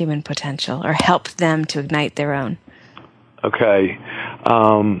else's human potential or help them to ignite their own? Okay.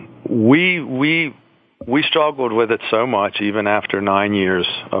 We struggled with it so much, even after 9 years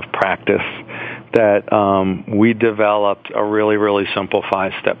of practice, that we developed a really, really simple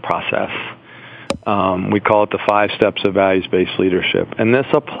 5-step process. We call it the 5 steps of values-based leadership. And this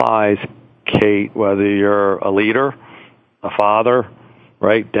applies, Kate, whether you're a leader, a father,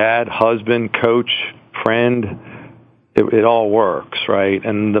 right, dad, husband, coach, friend, it all works, right?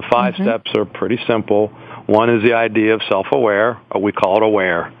 And the 5 steps are pretty simple. One is the idea of self-aware, or we call it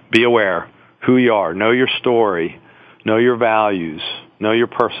aware. Be aware who you are. Know your story. Know your values. Know your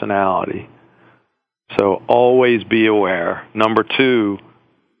personality. So always be aware. Number 2,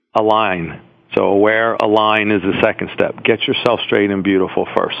 align. So aware, align is the second step. Get yourself straight and beautiful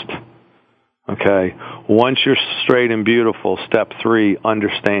first. Okay? Once you're straight and beautiful, step 3,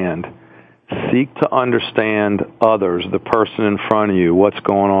 understand. Seek to understand others, the person in front of you, what's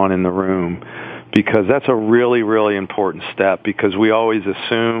going on in the room. Because that's a really, really important step, because we always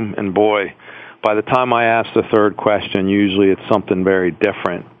assume, and boy, by the time I ask the third question, usually it's something very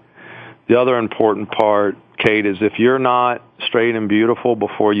different. The other important part, Kate, is if you're not straight and beautiful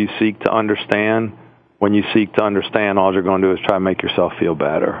before you seek to understand, when you seek to understand, all you're going to do is try to make yourself feel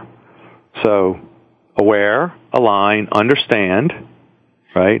better. So, aware, align, understand,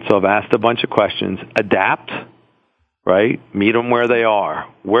 right? So I've asked a bunch of questions. Adapt, right? Meet them where they are.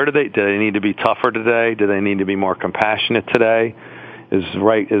 Do they need to be tougher today? Do they need to be more compassionate today? Is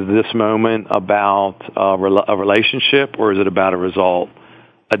this moment about a relationship, or is it about a result?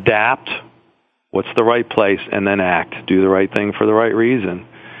 Adapt. What's the right place? And then act. Do the right thing for the right reason.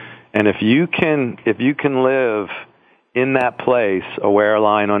 And if you can live in that place, aware,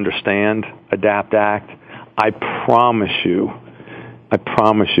 align, understand, adapt, act, I promise you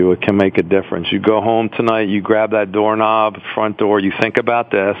it can make a difference. You go home tonight, you grab that doorknob, front door, you think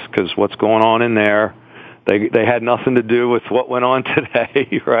about this, because what's going on in there, They had nothing to do with what went on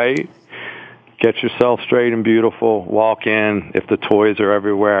today, right? Get yourself straight and beautiful. Walk in. If the toys are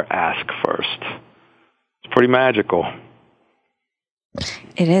everywhere, ask first. It's pretty magical.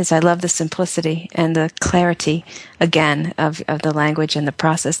 It is. I love the simplicity and the clarity, again, of the language and the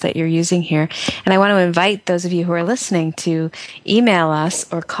process that you're using here. And I want to invite those of you who are listening to email us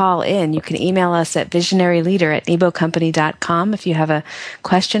or call in. You can email us at visionaryleader@nebocompany.com if you have a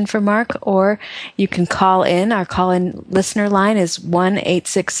question for Mark, or you can call in. Our call-in listener line is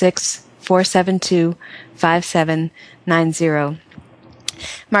 1-866-472-5790.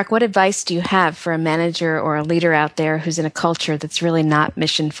 Mark, what advice do you have for a manager or a leader out there who's in a culture that's really not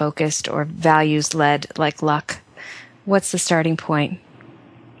mission-focused or values-led like Luck? What's the starting point?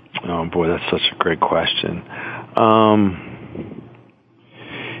 Oh, boy, that's such a great question.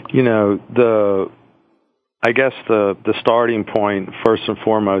 I guess the starting point, first and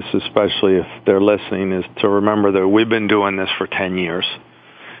foremost, especially if they're listening, is to remember that we've been doing this for 10 years.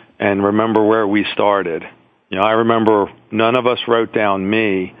 And remember where we started. I remember none of us wrote down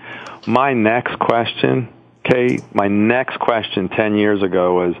me. My next question, Kate, 10 years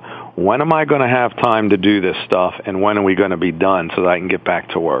ago was, when am I going to have time to do this stuff, and when are we going to be done so that I can get back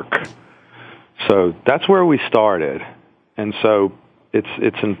to work? So that's where we started. And so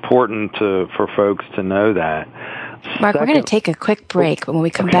it's important for folks to know that. Mark, we're going to take a quick break, but when we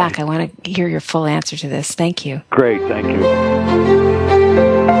come back, I want to hear your full answer to this. Thank you. Great, thank you.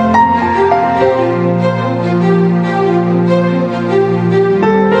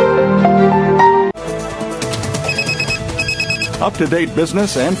 Up-to-date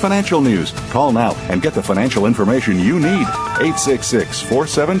business and financial news. Call now and get the financial information you need.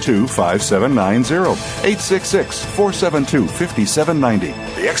 866-472-5790. 866-472-5790.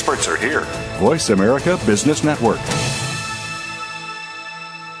 The experts are here. Voice America Business Network.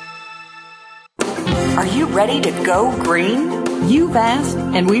 Are you ready to go green? You've asked,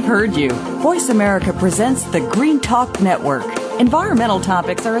 and we've heard you. Voice America presents the Green Talk Network. Environmental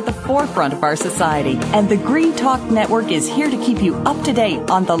topics are at the forefront of our society, and the Green Talk Network is here to keep you up to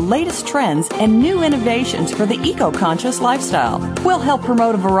date on the latest trends and new innovations for the eco-conscious lifestyle. We'll help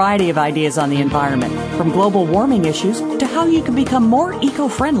promote a variety of ideas on the environment, from global warming issues to how you can become more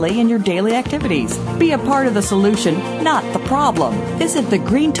eco-friendly in your daily activities. Be a part of the solution, not the problem. Visit the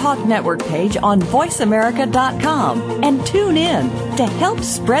Green Talk Network page on voiceamerica.com and tune in to help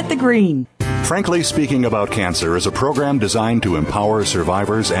spread the green. Frankly Speaking About Cancer is a program designed to empower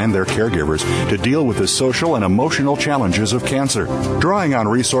survivors and their caregivers to deal with the social and emotional challenges of cancer. Drawing on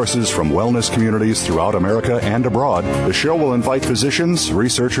resources from wellness communities throughout America and abroad, the show will invite physicians,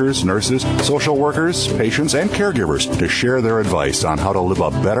 researchers, nurses, social workers, patients, and caregivers to share their advice on how to live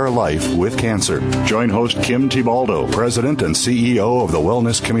a better life with cancer. Join host Kim Tibaldo, President and CEO of the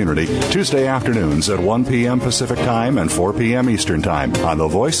Wellness Community, Tuesday afternoons at 1 p.m. Pacific Time and 4 p.m. Eastern Time on the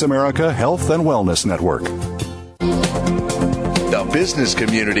Voice America Health and Wellness Network. The business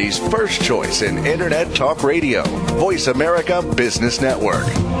community's first choice in Internet Talk Radio. Voice America Business Network.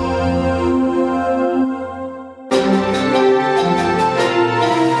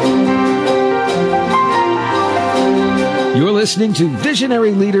 You're listening to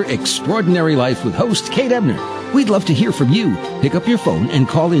Visionary Leader Extraordinary Life with host Kate Ebner. We'd love to hear from you. Pick up your phone and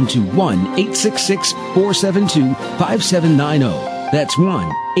call into 1-866-472-5790. That's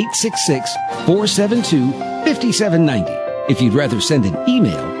 1-866-472-5790. If you'd rather send an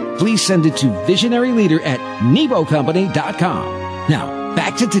email, please send it to visionaryleader@nebocompany.com. Now,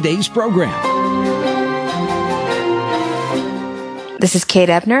 back to today's program. This is Kate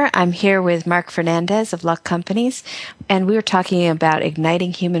Ebner. I'm here with Mark Fernandes of Luck Companies, and we were talking about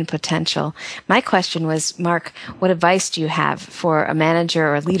igniting human potential. My question was, Mark, what advice do you have for a manager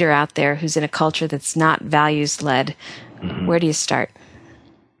or a leader out there who's in a culture that's not values-led? Mm-hmm. Where do you start?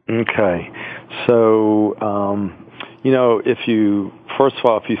 Okay. So, if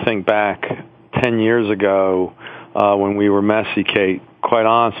you think back 10 years ago when we were messy, Kate, quite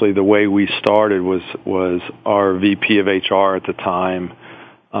honestly, the way we started was our VP of HR at the time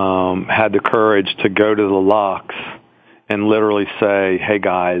had the courage to go to the Lux and literally say, hey,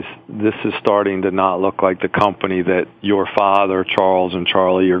 guys, this is starting to not look like the company that your father, Charles and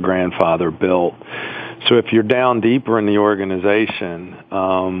Charlie, your grandfather, built. So if you're down deeper in the organization,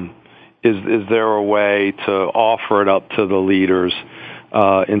 is there a way to offer it up to the leaders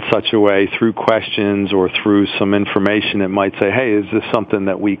in such a way through questions or through some information that might say, hey, is this something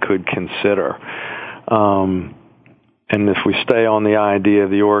that we could consider? And if we stay on the idea of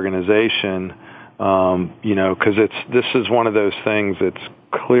the organization, because this is one of those things that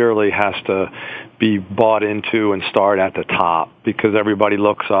clearly has to be bought into and start at the top, because everybody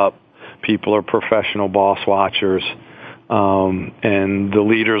looks up People are professional boss watchers, and the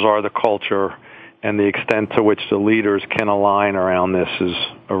leaders are the culture, and the extent to which the leaders can align around this is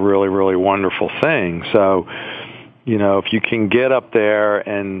a really, really wonderful thing. So, if you can get up there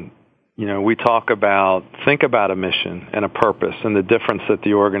and, we think about a mission and a purpose and the difference that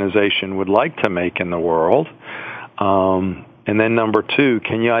the organization would like to make in the world. And then number two,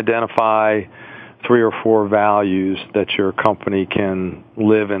 can you identify 3 or 4 values that your company can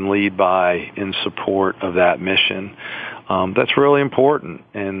live and lead by in support of that mission? That's really important,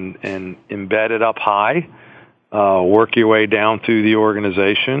 and embed it up high, work your way down through the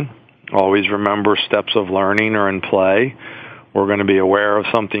organization. Always remember steps of learning are in play. We're going to be aware of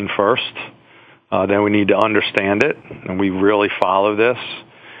something first. Then we need to understand it, and we really follow this.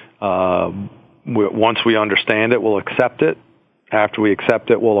 Once we understand it, we'll accept it. After we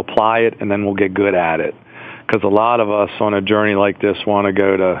accept it, we'll apply it, and then we'll get good at it. Because a lot of us on a journey like this want to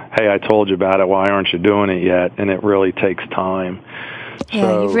go to, hey, I told you about it, why aren't you doing it yet? And it really takes time.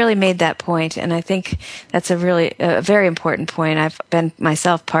 Yeah, you've really made that point, and I think that's a very important point. I've been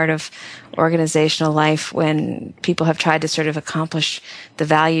myself part of organizational life when people have tried to sort of accomplish the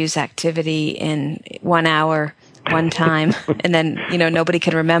values activity in 1 hour, one time, and then nobody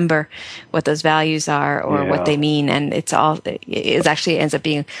can remember what those values are or what they mean, and it actually ends up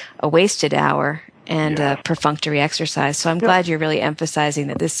being a wasted hour and a perfunctory exercise. So I'm glad you're really emphasizing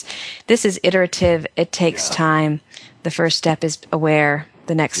that this is iterative. It takes time. The first step is aware.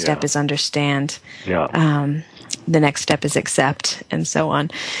 The next step is understand. The next step is accept, and so on.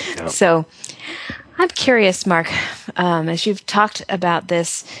 So I'm curious, Mark, as you've talked about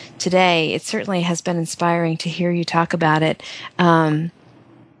this today, it certainly has been inspiring to hear you talk about it. I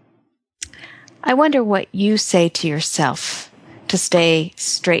wonder what you say to yourself to stay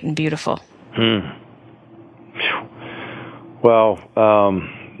straight and beautiful. Well,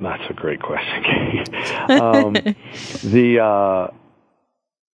 that's a great question, Kate.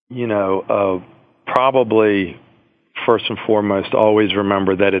 Probably first and foremost, always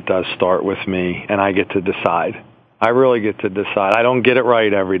remember that it does start with me, and I get to decide. I really get to decide. I don't get it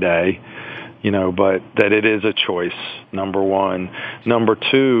right every day, but that it is a choice, number one. Number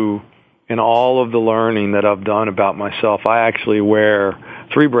two, in all of the learning that I've done about myself, I actually wear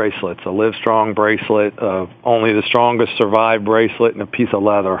 3 bracelets, a Live Strong bracelet, Only the Strongest Survive bracelet, and a piece of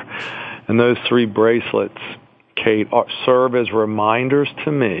leather. And those 3 bracelets, Kate, serve as reminders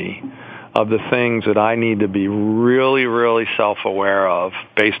to me of the things that I need to be really, really self-aware of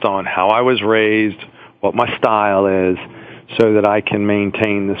based on how I was raised, what my style is, so that I can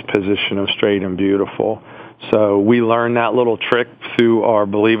maintain this position of straight and beautiful. So we learned that little trick through our,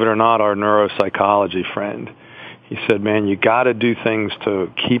 believe it or not, our neuropsychology friend. He said, man, you got to do things to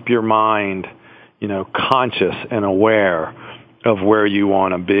keep your mind, conscious and aware of where you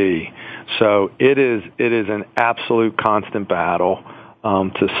want to be. So it is an absolute constant battle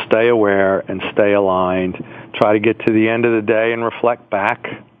to stay aware and stay aligned. Try to get to the end of the day and reflect back.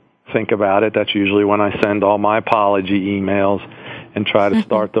 Think about it. That's usually when I send all my apology emails, and try to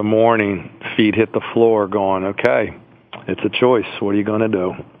start the morning, feet hit the floor, going, okay, it's a choice. What are you going to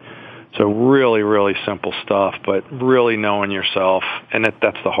do? So really, really simple stuff, but really knowing yourself, and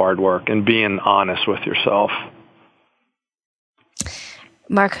that's the hard work, and being honest with yourself.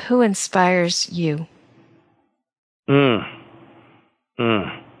 Mark, who inspires you?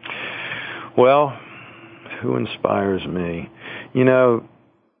 Well, who inspires me?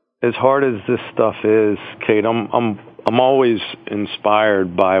 As hard as this stuff is, Kate, I'm always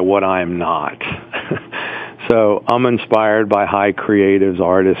inspired by what I'm not. So I'm inspired by high creatives,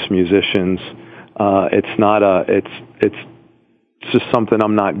 artists, musicians. It's just something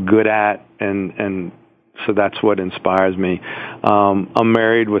I'm not good at, and so that's what inspires me. I'm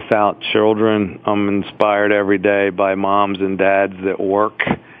married without children. I'm inspired every day by moms and dads that work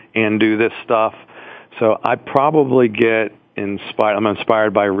and do this stuff. So I probably get inspired. I'm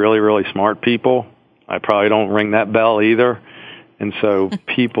inspired by really, really smart people. I probably don't ring that bell either. And so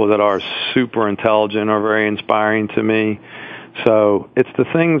people that are super intelligent are very inspiring to me. So it's the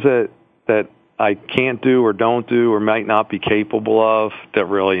things that I can't do or don't do or might not be capable of that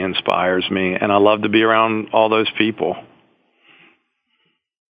really inspires me. And I love to be around all those people.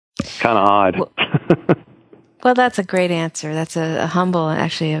 Kind of odd. Well, that's a great answer. That's a humble,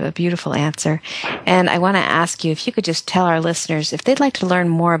 actually a beautiful answer. And I want to ask you if you could just tell our listeners, if they'd like to learn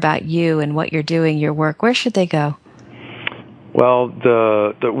more about you and what you're doing, your work, where should they go? Well,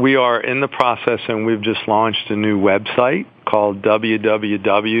 we are in the process, and we've just launched a new website called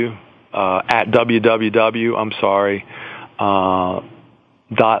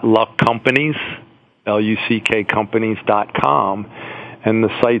luckcompanies, LUCK companies.com. And the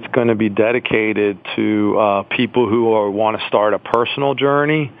site's going to be dedicated to people who want to start a personal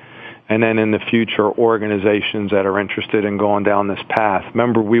journey, and then in the future, organizations that are interested in going down this path.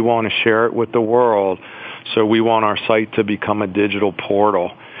 Remember, we want to share it with the world, so we want our site to become a digital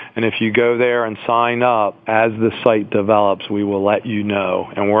portal. And if you go there and sign up, as the site develops, we will let you know.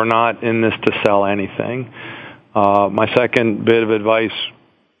 And we're not in this to sell anything. My second bit of advice,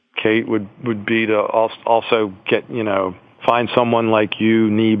 Kate, would be to also get, find someone like you,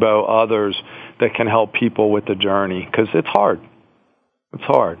 Nebo, others that can help people with the journey, because it's hard. It's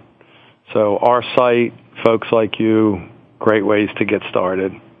hard. So our site, folks like you, great ways to get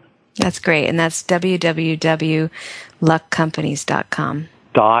started. That's great. And that's www.luckcompanies.com.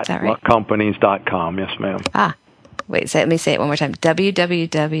 .luckcompanies.com. Yes, ma'am. Wait, let me say it one more time.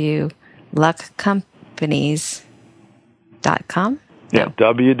 www.luckcompanies.com? Yeah,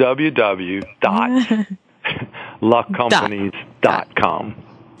 www.luckcompanies.com.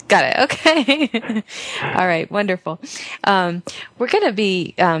 Got it. Okay. All right. Wonderful. We're going to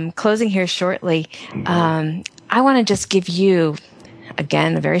be closing here shortly. I want to just give you,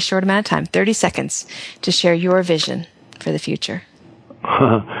 again, a very short amount of time, 30 seconds, to share your vision for the future.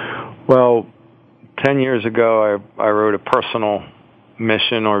 Well, 10 years ago, I wrote a personal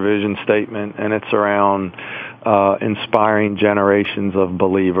mission or vision statement, and it's around inspiring generations of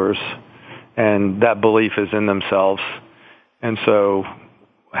believers. And that belief is in themselves. And so,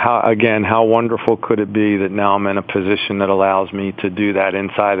 how wonderful could it be that now I'm in a position that allows me to do that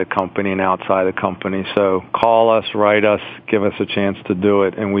inside the company and outside the company. So call us, write us, give us a chance to do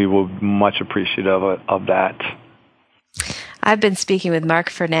it, and we will be much appreciative of that. I've been speaking with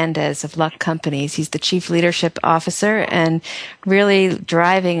Mark Fernandes of Luck Companies. He's the Chief Leadership Officer and really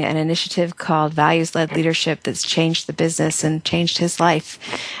driving an initiative called Values-Led Leadership that's changed the business and changed his life.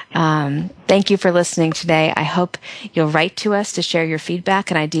 Thank you for listening today. I hope you'll write to us to share your feedback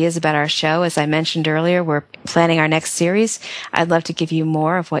and ideas about our show. As I mentioned earlier, we're planning our next series. I'd love to give you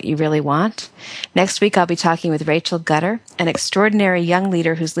more of what you really want. Next week, I'll be talking with Rachel Gutter, an extraordinary young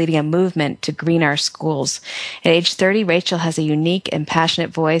leader who's leading a movement to green our schools. At age 30, Rachel has a unique and passionate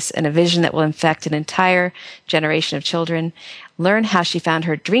voice and a vision that will infect an entire generation of children. Learn how she found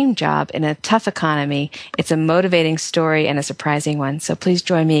her dream job in a tough economy. It's a motivating story and a surprising one. So please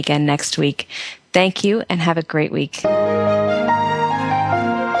join me again next week. Thank you and have a great week.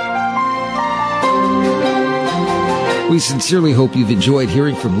 We sincerely hope you've enjoyed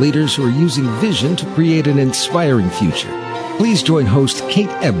hearing from leaders who are using vision to create an inspiring future. Please join host Kate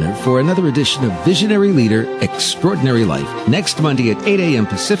Ebner for another edition of Visionary Leader, Extraordinary Life next Monday at 8 a.m.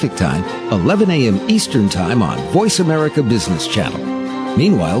 Pacific Time, 11 a.m. Eastern Time on Voice America Business Channel.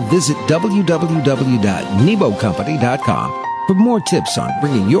 Meanwhile, visit www.nebocompany.com for more tips on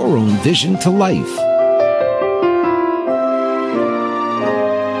bringing your own vision to life.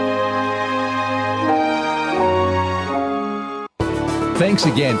 Thanks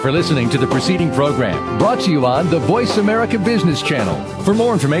again for listening to the preceding program, brought to you on the Voice America Business Channel. For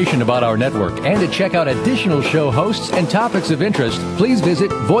more information about our network and to check out additional show hosts and topics of interest, please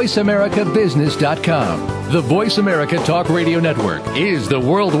visit voiceamericabusiness.com. The Voice America Talk Radio Network is the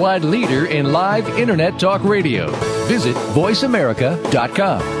worldwide leader in live Internet talk radio. Visit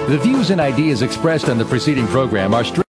voiceamerica.com. The views and ideas expressed on the preceding program are